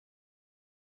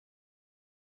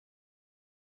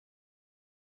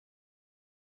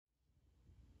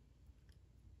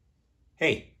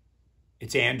Hey,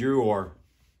 it's Andrew or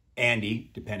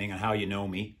Andy, depending on how you know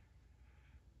me.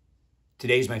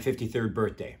 Today's my 53rd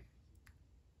birthday,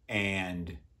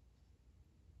 and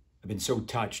I've been so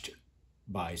touched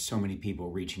by so many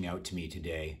people reaching out to me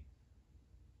today.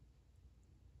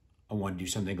 I want to do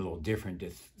something a little different to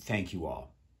thank you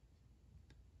all.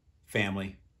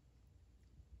 Family,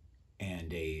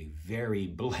 and a very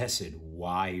blessed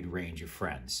wide range of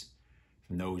friends.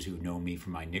 From those who know me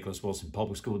from my Nicholas Wilson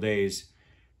public school days,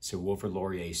 Sir Wilfrid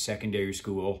Laurier Secondary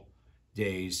School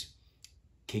days,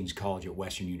 King's College at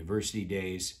Western University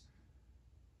days,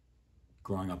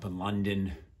 growing up in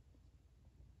London,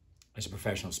 as a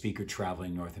professional speaker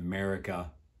traveling North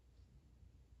America,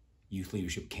 Youth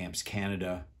Leadership Camps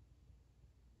Canada,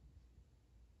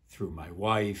 through my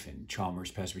wife and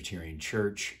Chalmers Presbyterian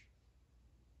Church,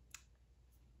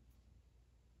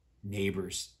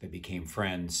 neighbors that became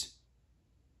friends,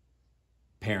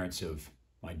 parents of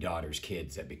my daughter's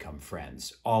kids that become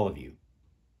friends, all of you.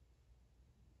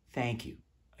 Thank you.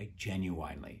 I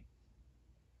genuinely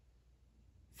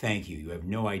thank you. You have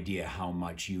no idea how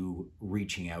much you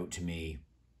reaching out to me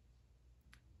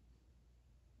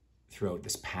throughout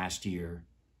this past year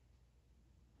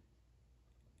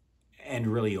and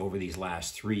really over these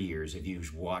last 3 years, if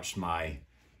you've watched my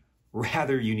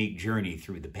rather unique journey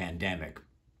through the pandemic.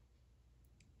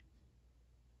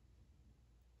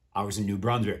 I was in New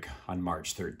Brunswick on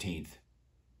March 13th,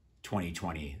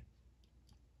 2020,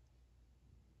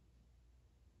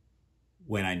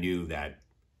 when I knew that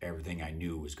everything I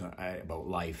knew was about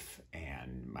life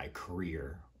and my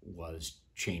career was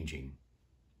changing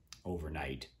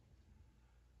overnight.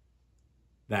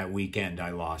 That weekend,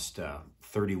 I lost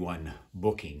 31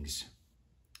 bookings.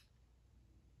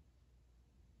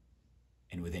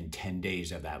 And within 10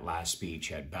 days of that last speech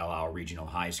at Belle Isle Regional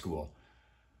High School,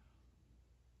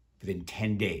 within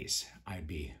 10 days, I'd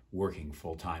be working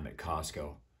full-time at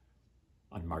Costco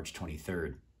on March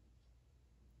 23rd.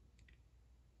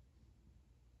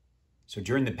 So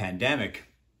during the pandemic,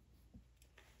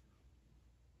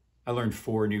 I learned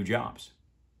 4 new jobs.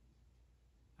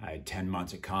 I had 10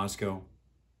 months at Costco,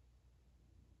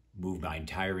 moved my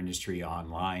entire industry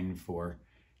online for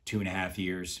 2.5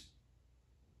 years.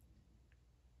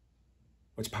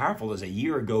 What's powerful is a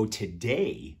year ago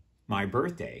today, my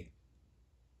birthday,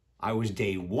 I was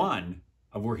day 1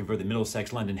 of working for the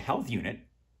Middlesex London Health Unit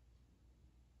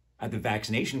at the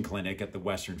vaccination clinic at the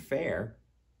Western Fair,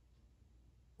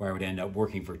 where I would end up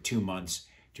working for 2 months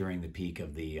during the peak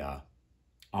of the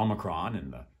Omicron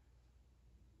and the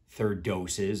 3rd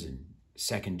doses and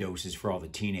 2nd doses for all the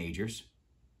teenagers.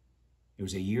 It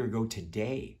was a year ago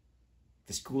today.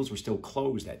 The schools were still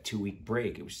closed, that 2-week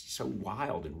break. It was so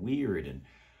wild and weird, and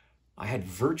I had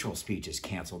virtual speeches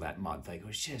canceled that month. I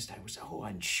was so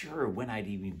unsure when I'd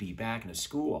even be back in a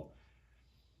school.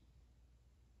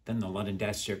 Then the London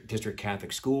District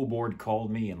Catholic School Board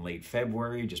called me in late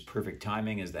February, just perfect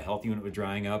timing as the health unit was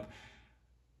drying up.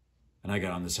 And I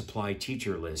got on the supply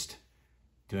teacher list,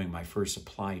 doing my first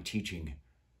supply teaching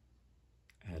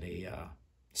at a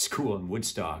school in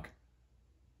Woodstock.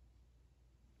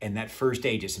 And that first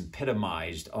day just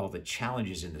epitomized all the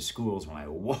challenges in the schools when I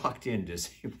walked in to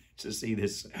see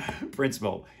this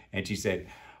principal. And she said,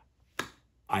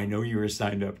 I know you were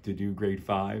signed up to do grade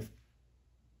 5,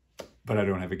 but I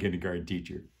don't have a kindergarten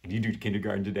teacher. Can you do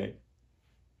kindergarten today?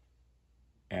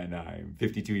 And I'm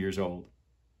 52 years old,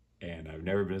 and I've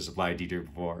never been a supply teacher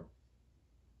before.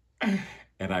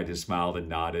 And I just smiled and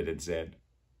nodded and said,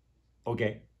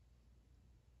 okay.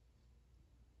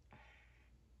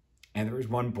 And there was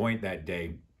one point that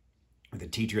day where the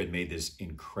teacher had made this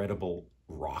incredible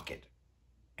rocket.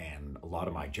 And a lot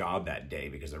of my job that day,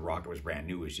 because the rocket was brand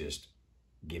new, was just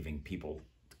giving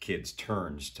kids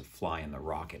turns to fly in the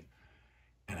rocket.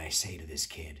 And I say to this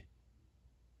kid,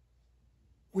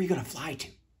 where are you going to fly to?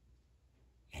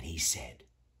 And he said,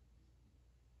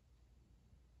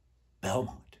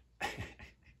 Belmont. I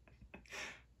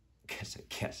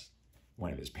guess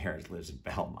one of his parents lives in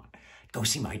Belmont. Go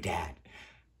see my dad.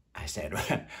 I said,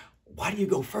 why do you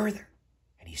go further?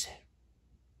 And he said,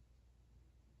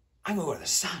 I'm going to go to the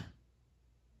sun.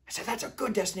 I said, that's a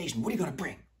good destination. What are you going to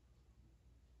bring?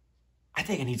 I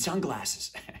think I need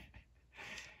sunglasses.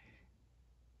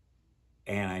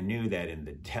 And I knew that in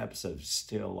the depths of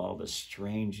still all the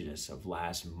strangeness of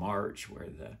last March, where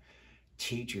the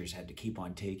teachers had to keep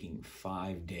on taking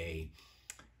 5-day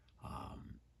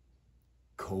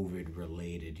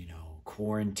COVID-related,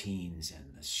 quarantines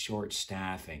and the short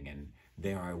staffing. And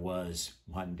there I was,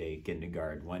 one day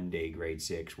kindergarten, one day grade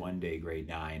 6, one day grade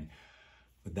 9.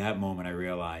 At that moment, I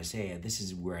realized, hey, this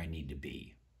is where I need to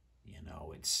be.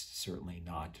 It's certainly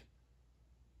not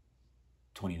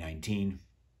 2019,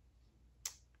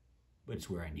 but it's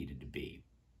where I needed to be.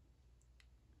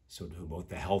 So to both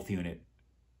the health unit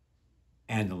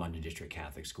and the London District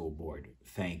Catholic School Board,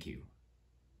 thank you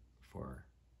for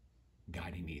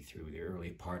guiding me through the early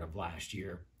part of last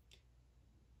year.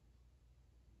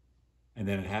 And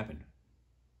then it happened.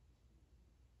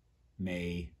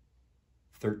 May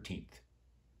 13th,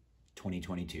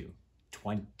 2022,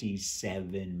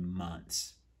 27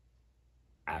 months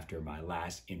after my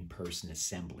last in-person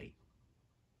assembly,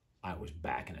 I was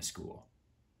back in a school.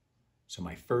 So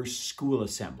my first school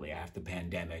assembly after the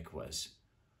pandemic was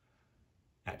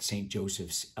at St.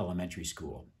 Joseph's Elementary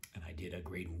School, and I did a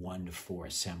grade 1 to 4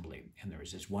 assembly. And there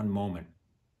was this one moment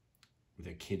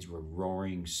where the kids were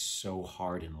roaring so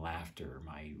hard in laughter,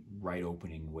 my right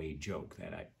opening way joke,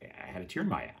 that I had a tear in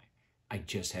my eye. I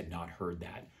just had not heard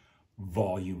that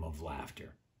volume of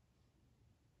laughter.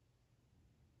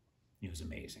 It was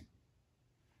amazing.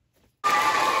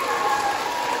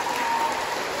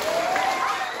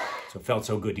 So it felt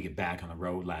so good to get back on the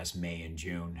road last May and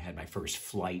June. Had my first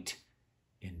flight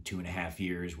in 2.5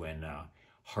 years when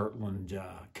Heartland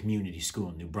Community School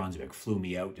in New Brunswick flew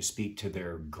me out to speak to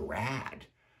their grad,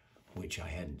 which I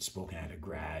hadn't spoken at a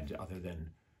grad other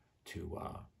than to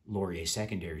Laurier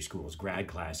Secondary School's grad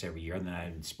class every year, and then I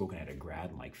hadn't spoken at a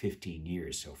grad in like 15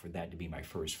 years. So for that to be my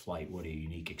first flight, what a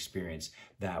unique experience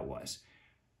that was.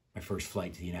 My first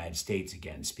flight to the United States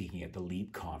again, speaking at the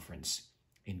LEAP conference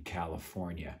in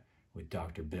California with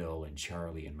Dr. Bill and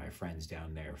Charlie and my friends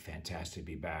down there. Fantastic to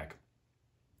be back.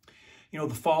 You know,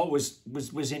 the fall was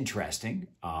interesting.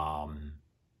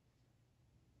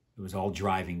 It was all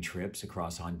driving trips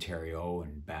across Ontario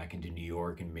and back into New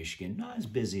York and Michigan. Not as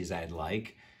busy as I'd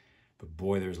like, but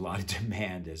boy, there's a lot of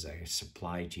demand as a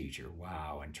supply teacher.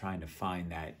 Wow, and trying to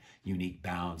find that unique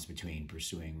balance between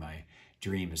pursuing my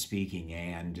dream of speaking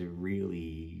and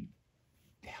really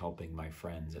helping my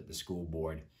friends at the school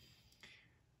board.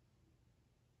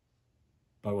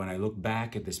 But when I look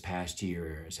back at this past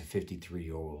year as a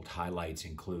 53-year-old, highlights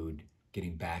include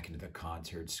getting back into the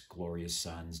concerts, Gloria's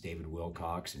Sons, David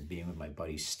Wilcox, and being with my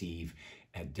buddy Steve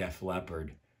at Def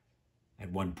Leppard.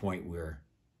 At one point, we're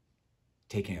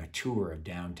taking a tour of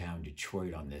downtown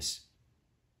Detroit on this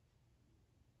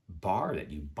bar that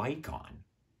you bike on.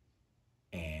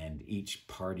 And each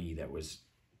party that was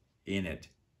in it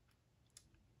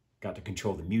got to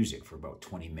control the music for about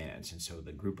 20 minutes. And so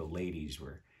the group of ladies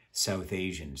were South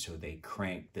Asian, so they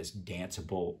cranked this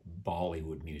danceable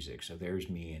Bollywood music. So there's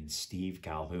me and Steve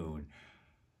Calhoun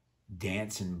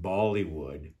dancing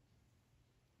Bollywood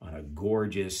on a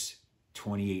gorgeous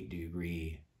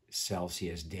 28-degree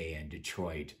Celsius day in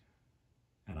Detroit.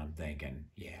 And I'm thinking,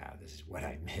 yeah, this is what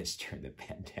I missed during the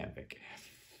pandemic.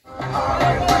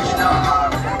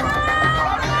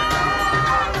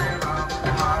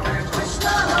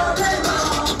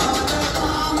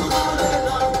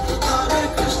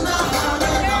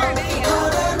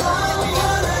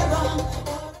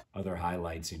 Other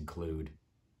highlights include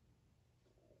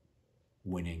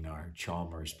winning our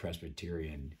Chalmers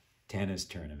Presbyterian tennis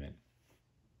tournament,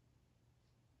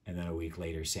 and then a week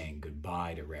later saying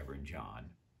goodbye to Reverend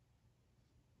John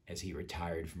as he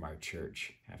retired from our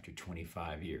church after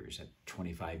 25 years, at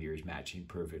 25 years matching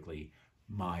perfectly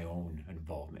my own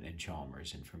involvement in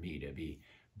Chalmers, and for me to be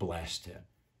blessed to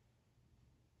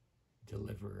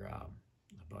deliver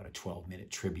about a 12-minute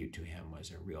tribute to him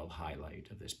was a real highlight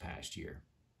of this past year.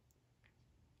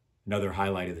 Another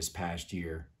highlight of this past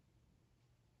year,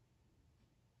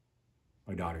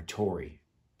 my daughter Tori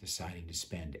deciding to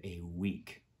spend a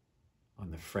week on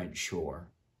the French shore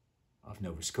of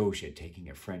Nova Scotia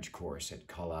taking a French course at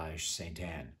Collège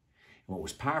Sainte-Anne. And what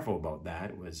was powerful about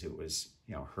that was it was,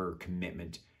 her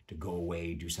commitment to go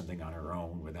away, do something on her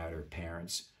own without her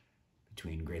parents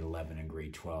between grade 11 and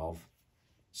grade 12.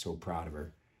 So proud of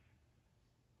her.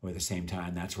 But at the same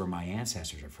time, that's where my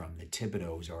ancestors are from. The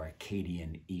Thibodeaus are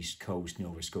Acadian, East Coast,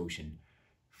 Nova Scotian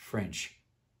French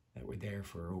that were there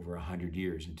for over 100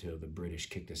 years until the British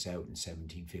kicked us out in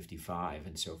 1755.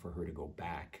 And so for her to go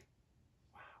back,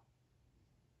 wow.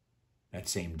 That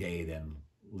same day, then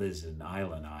Liz and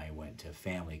Isla and I went to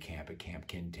family camp at Camp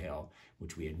Kintail,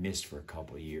 which we had missed for a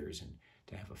couple of years, and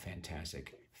to have a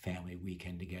fantastic family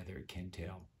weekend together at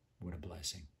Kintail, what a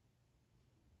blessing.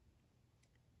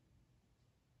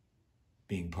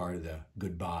 Being part of the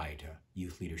Goodbye to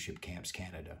Youth Leadership Camps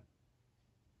Canada,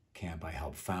 camp I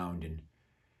helped found in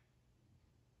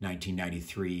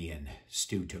 1993, and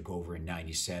Stu took over in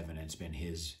 97, and it's been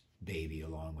his baby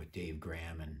along with Dave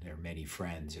Graham and their many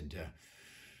friends, and to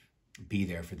be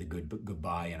there for the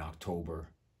Goodbye in October,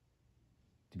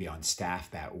 to be on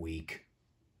staff that week,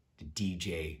 to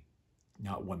DJ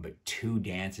not one but two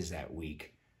dances that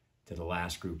week to the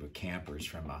last group of campers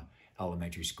from a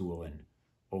elementary school in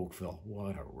Oakville.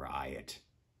 What a riot.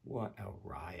 What a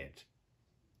riot.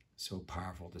 So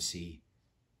powerful to see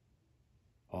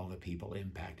all the people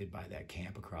impacted by that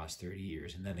camp across 30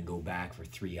 years, and then to go back for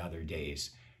 3 other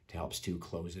days to help Stu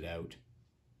close it out.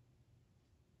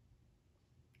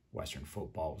 Western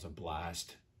football was a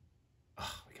blast.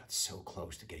 Oh, we got so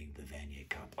close to getting the Vanier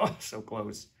Cup. Oh, so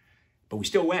close. But we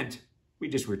still went. We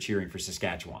just were cheering for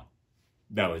Saskatchewan.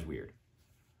 That was weird.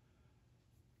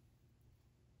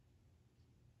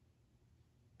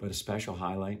 But a special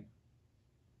highlight,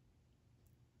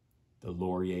 the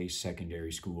Laurier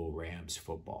Secondary School Rams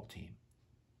football team.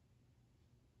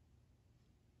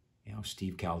 You know,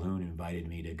 Steve Calhoun invited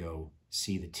me to go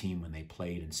see the team when they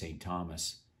played in St.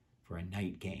 Thomas for a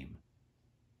night game.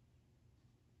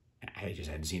 I just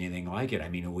hadn't seen anything like it. I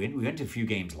mean, we went to a few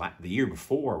games the year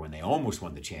before when they almost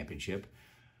won the championship,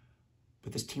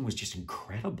 but this team was just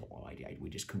incredible. I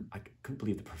couldn't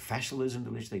believe the professionalism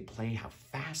to which they played, how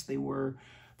fast they were,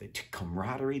 the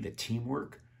camaraderie, the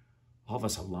teamwork. All of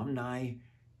us alumni,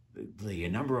 the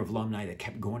number of alumni that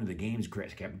kept going to the games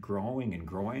kept growing and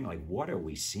growing. Like, what are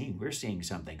we seeing? We're seeing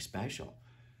something special.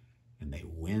 And they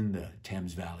win the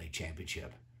Thames Valley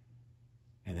Championship.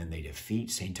 And then they defeat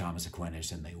St. Thomas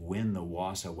Aquinas and they win the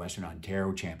Wausau Western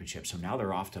Ontario Championship. So now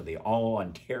they're off to the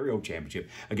All-Ontario Championship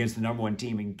against the #1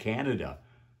 team in Canada.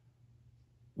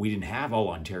 We didn't have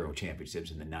All-Ontario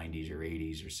Championships in the 90s or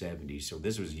 80s or 70s. So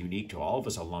this was unique to all of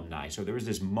us alumni. So there was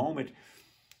this moment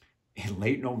in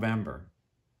late November.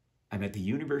 I'm at the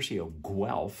University of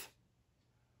Guelph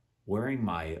wearing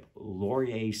my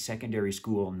Laurier Secondary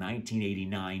School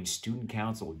 1989 Student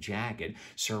Council jacket,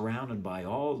 surrounded by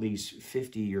all these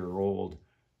 50-year-old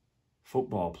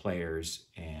football players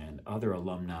and other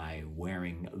alumni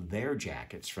wearing their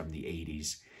jackets from the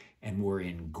 80s. And we're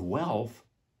in Guelph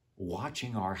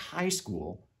watching our high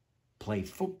school play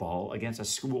football against a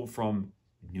school from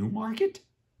Newmarket.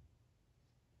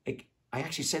 I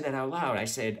actually said that out loud. I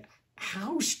said,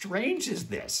 how strange is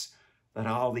this that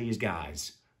all these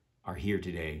guys are here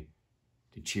today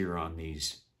to cheer on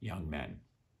these young men?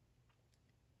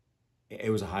 It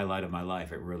was a highlight of my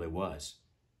life. It really was.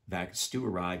 In fact, Stu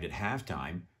arrived at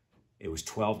halftime. It was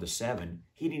 12-7.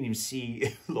 He didn't even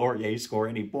see Laurier score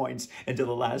any points until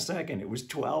the last second. It was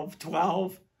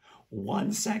 12-12.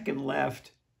 1 second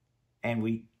left. And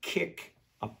we kick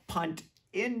a punt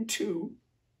into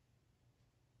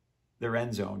their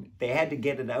end zone. They had to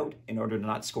get it out in order to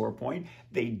not score a point.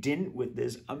 They didn't with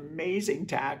this amazing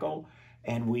tackle,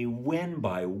 and we win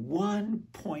by 1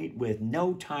 point with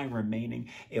no time remaining.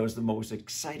 It was the most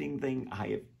exciting thing I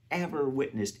have ever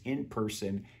witnessed in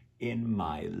person in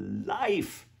my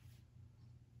life.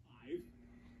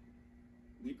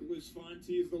 Nicholas Fonte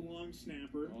is the long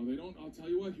snapper. Oh, they don't, I'll tell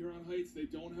you what, Huron Heights, they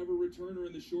don't have a returner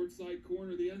in the short side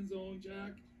corner of the end zone,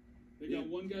 Jack. They got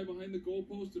one guy behind the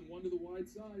goalpost and one to the wide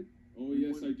side. Oh,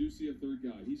 yes, I do see a third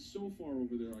guy. He's so far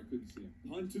over there, I couldn't see him.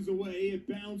 Punt is away. It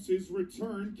bounces.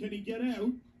 Return. Can he get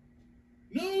out?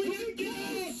 No, he didn't get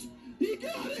out! He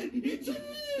got it! It's a win!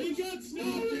 He got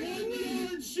stopped 1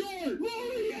 yard short!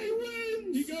 Laurier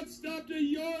wins! He got stopped a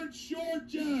yard short,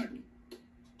 Jack!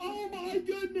 Oh, my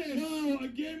goodness! Wow, a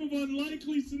game of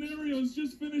unlikely scenarios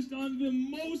just finished on the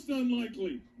most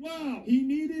unlikely. Wow! He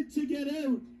needed to get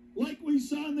out. Like we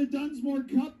saw in the Dunsmore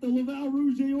Cup, the Laval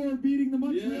Rouge-Or beating the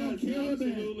Montreal Carabins.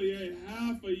 Absolutely, a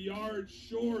half a yard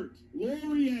short.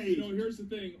 Laurier. You know, here's the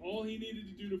thing. All he needed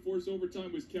to do to force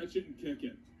overtime was catch it and kick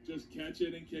it. Just catch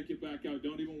it and kick it back out.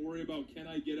 Don't even worry about can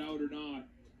I get out or not.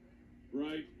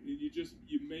 Right? You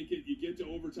make it, you get to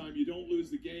overtime, you don't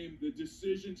lose the game. The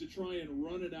decision to try and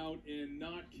run it out and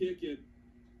not kick it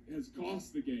has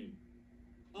cost the game.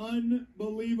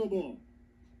 Unbelievable.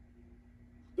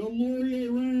 The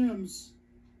Laurier Rams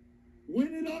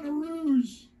win it on a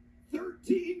Rouge.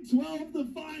 13-12 the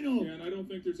final. Yeah, and I don't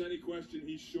think there's any question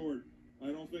he's short. I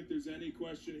don't think there's any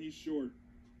question he's short.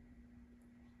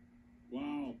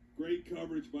 Wow. Great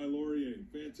coverage by Laurier.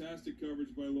 Fantastic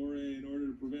coverage by Laurier in order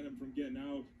to prevent him from getting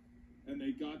out. And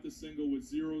they got the single with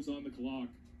zeros on the clock.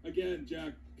 Again,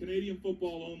 Jack, Canadian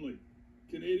football only.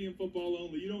 Canadian football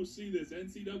only. You don't see this.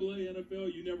 NCAA,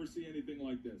 NFL, you never see anything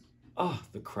like this. Oh,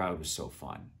 the crowd was so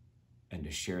fun. And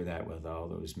to share that with all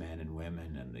those men and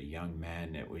women and the young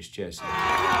men, it was just... We won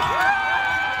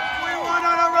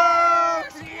on a road!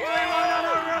 We won on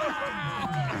a road!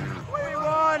 We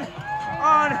won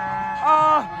on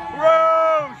a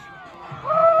road!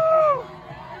 Woo!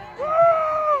 Woo!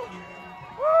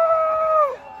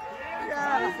 Woo!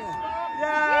 Yeah!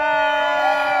 Yeah!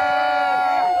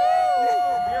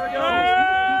 Here we go!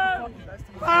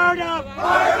 Fired up!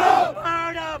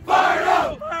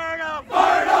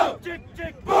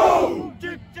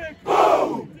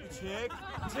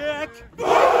 Nick!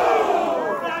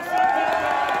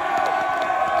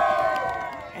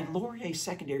 And Laurier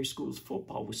Secondary School's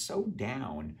football was so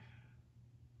down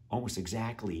almost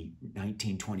exactly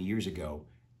 19, 20 years ago,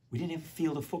 we didn't have a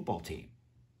field of football team.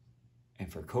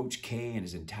 And for Coach K and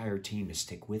his entire team to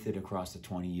stick with it across the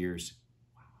 20 years,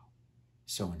 wow,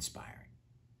 so inspiring.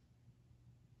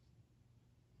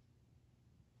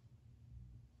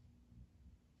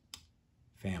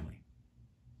 Family,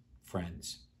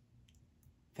 friends,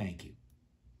 thank you.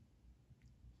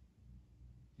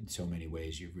 In so many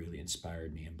ways, you've really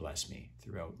inspired me and blessed me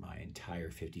throughout my entire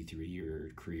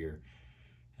 53-year career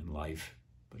and life,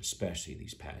 but especially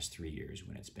these past 3 years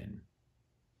when it's been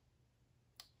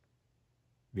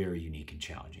very unique and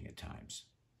challenging at times.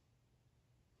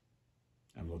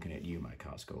 I'm looking at you, my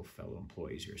Costco fellow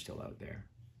employees who are still out there.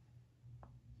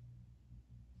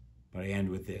 But I end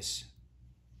with this.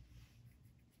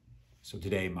 So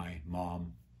today, my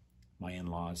mom, my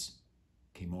in-laws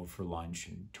came over for lunch,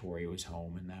 and Tori was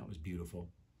home, and that was beautiful.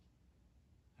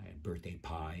 I had birthday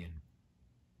pie and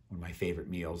one of my favorite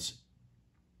meals,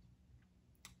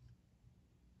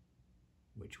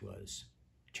 which was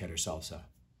cheddar salsa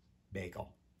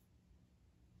bagel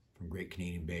from Great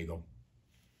Canadian Bagel.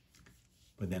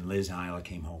 But then Liz and Isla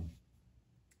came home,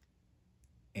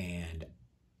 and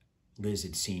Liz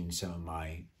had seen some of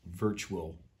my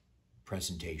virtual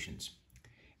presentations,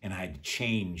 and I had to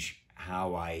change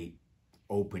how I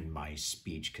opened my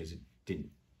speech because it didn't,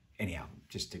 anyhow,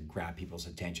 just to grab people's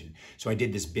attention. So I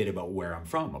did this bit about where I'm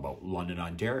from, about London,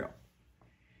 Ontario.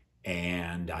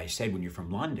 And I said, when you're from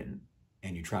London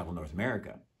and you travel North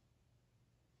America,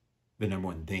 the number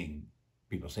one thing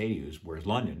people say to you is, where's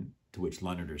London? To which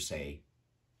Londoners say,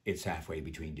 it's halfway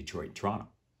between Detroit and Toronto.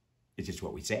 It's just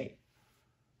what we say.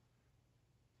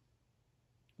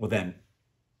 Well, then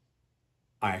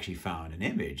I actually found an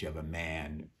image of a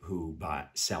man who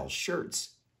sells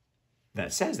shirts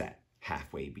that says that,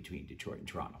 halfway between Detroit and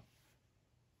Toronto.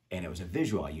 And it was a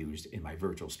visual I used in my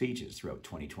virtual speeches throughout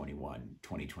 2021,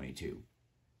 2022. In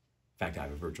fact, I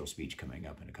have a virtual speech coming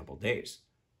up in a couple of days.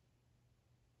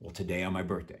 Well, today on my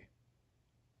birthday,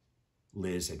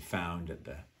 Liz had found at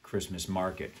the Christmas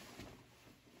market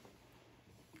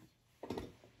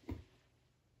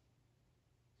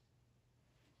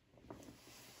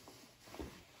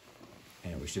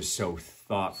and it was just so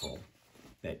thoughtful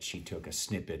that she took a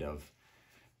snippet of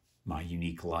my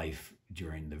unique life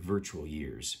during the virtual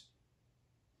years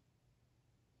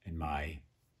and my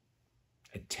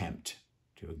attempt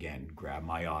to, again, grab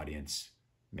my audience,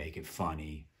 make it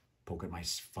funny, poke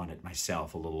fun at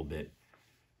myself a little bit.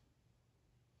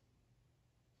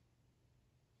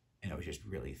 And it was just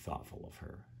really thoughtful of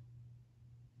her,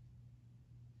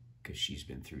 because she's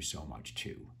been through so much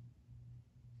too.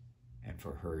 And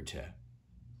for her to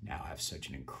now have such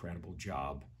an incredible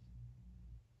job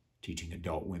teaching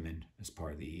adult women as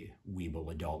part of the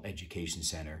Weeble Adult Education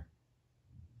Center,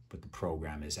 but the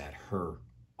program is at her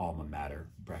alma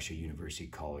mater, Brescia University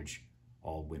College,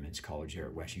 all women's college there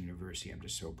at West University. I'm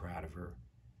just so proud of her.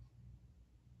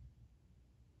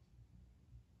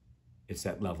 It's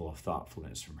that level of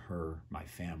thoughtfulness from her, my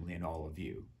family, and all of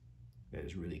you that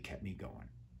has really kept me going.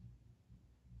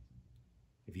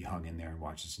 If you hung in there and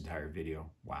watched this entire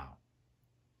video, wow.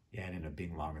 Yeah, it ended up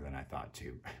being longer than I thought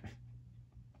too.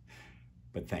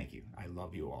 But thank you. I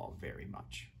love you all very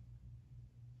much.